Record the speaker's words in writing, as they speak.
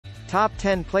Top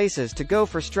 10 places to go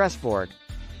for Strasbourg.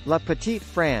 La Petite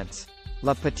France.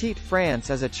 La Petite France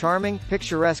is a charming,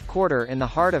 picturesque quarter in the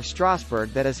heart of Strasbourg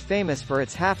that is famous for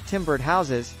its half-timbered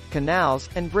houses, canals,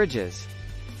 and bridges.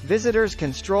 Visitors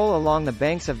can stroll along the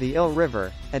banks of the Ile River,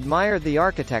 admire the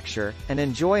architecture, and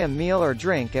enjoy a meal or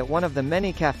drink at one of the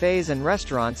many cafes and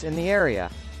restaurants in the area.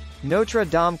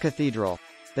 Notre-Dame Cathedral.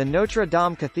 The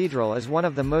Notre-Dame Cathedral is one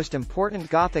of the most important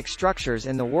Gothic structures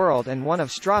in the world and one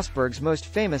of Strasbourg's most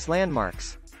famous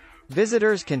landmarks.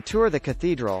 Visitors can tour the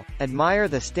cathedral, admire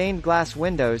the stained glass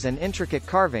windows and intricate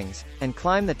carvings, and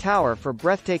climb the tower for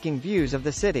breathtaking views of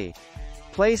the city.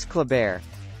 Place Kléber.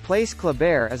 Place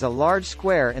Kléber is a large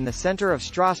square in the center of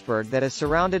Strasbourg that is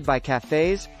surrounded by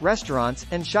cafes, restaurants,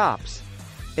 and shops.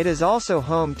 It is also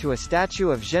home to a statue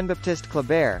of Jean-Baptiste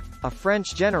Kléber, a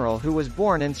French general who was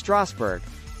born in Strasbourg.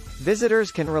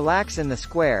 Visitors can relax in the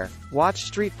square, watch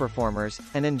street performers,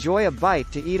 and enjoy a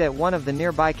bite to eat at one of the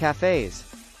nearby cafes.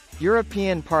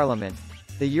 European Parliament.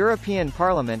 The European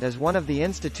Parliament is one of the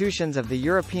institutions of the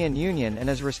European Union and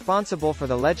is responsible for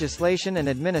the legislation and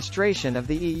administration of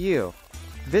the EU.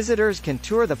 Visitors can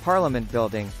tour the Parliament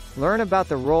building, learn about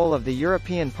the role of the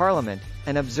European Parliament,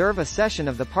 and observe a session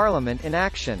of the Parliament in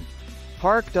action.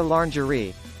 Parc de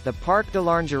l'Orangerie. The Parc de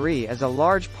l'Orangerie is a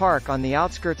large park on the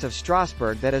outskirts of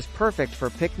Strasbourg that is perfect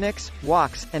for picnics,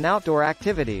 walks, and outdoor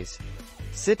activities.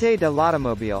 Cité de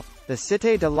l'Automobile. The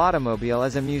Cité de l'Automobile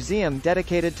is a museum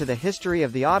dedicated to the history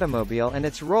of the automobile and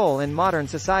its role in modern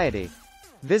society.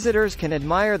 Visitors can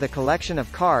admire the collection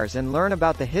of cars and learn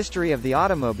about the history of the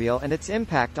automobile and its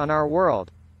impact on our world.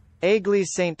 Église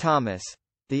Saint-Thomas.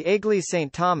 The Église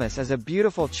Saint-Thomas is a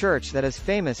beautiful church that is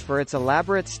famous for its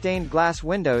elaborate stained glass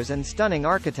windows and stunning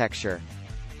architecture.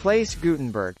 Place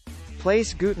Gutenberg.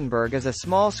 Place Gutenberg is a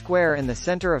small square in the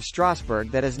center of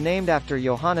Strasbourg that is named after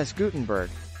Johannes Gutenberg,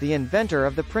 the inventor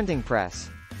of the printing press.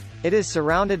 It is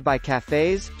surrounded by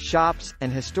cafes, shops,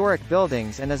 and historic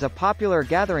buildings and is a popular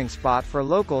gathering spot for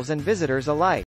locals and visitors alike.